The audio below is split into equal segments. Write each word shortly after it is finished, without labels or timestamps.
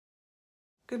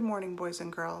Good morning, boys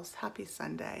and girls. Happy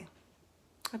Sunday.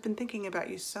 I've been thinking about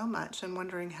you so much and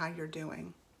wondering how you're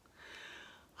doing.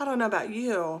 I don't know about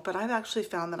you, but I've actually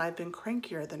found that I've been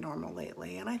crankier than normal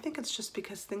lately, and I think it's just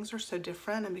because things are so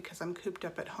different and because I'm cooped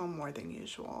up at home more than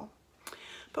usual.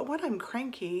 But when I'm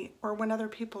cranky, or when other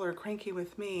people are cranky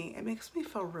with me, it makes me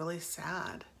feel really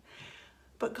sad.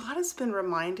 But God has been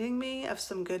reminding me of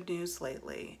some good news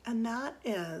lately, and that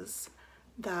is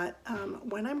that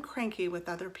when I'm cranky with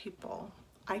other people,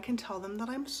 I can tell them that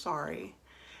I'm sorry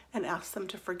and ask them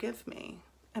to forgive me.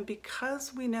 And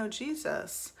because we know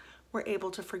Jesus, we're able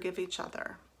to forgive each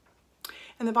other.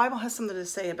 And the Bible has something to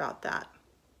say about that.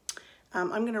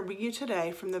 I'm going to read you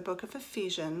today from the book of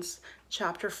Ephesians,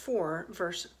 chapter 4,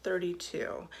 verse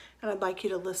 32. And I'd like you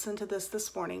to listen to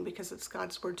this morning because it's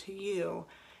God's word to you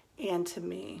and to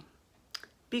me.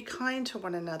 Be kind to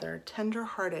one another,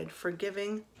 tender-hearted,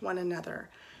 forgiving one another,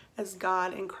 as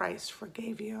God in Christ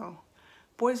forgave you.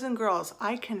 Boys and girls,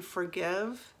 I can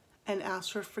forgive and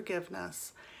ask for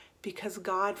forgiveness because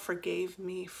God forgave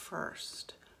me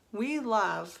first. We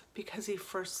love because He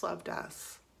first loved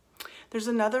us. There's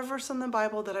another verse in the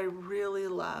Bible that I really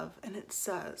love, and it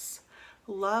says,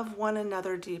 "Love one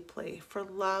another deeply, for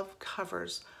love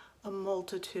covers a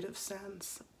multitude of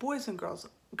sins." Boys and girls,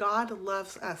 God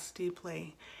loves us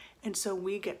deeply, and so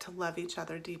we get to love each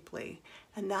other deeply.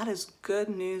 And that is good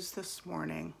news this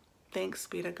morning. Thanks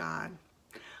be to God.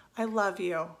 I love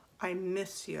you. I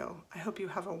miss you. I hope you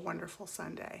have a wonderful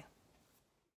Sunday.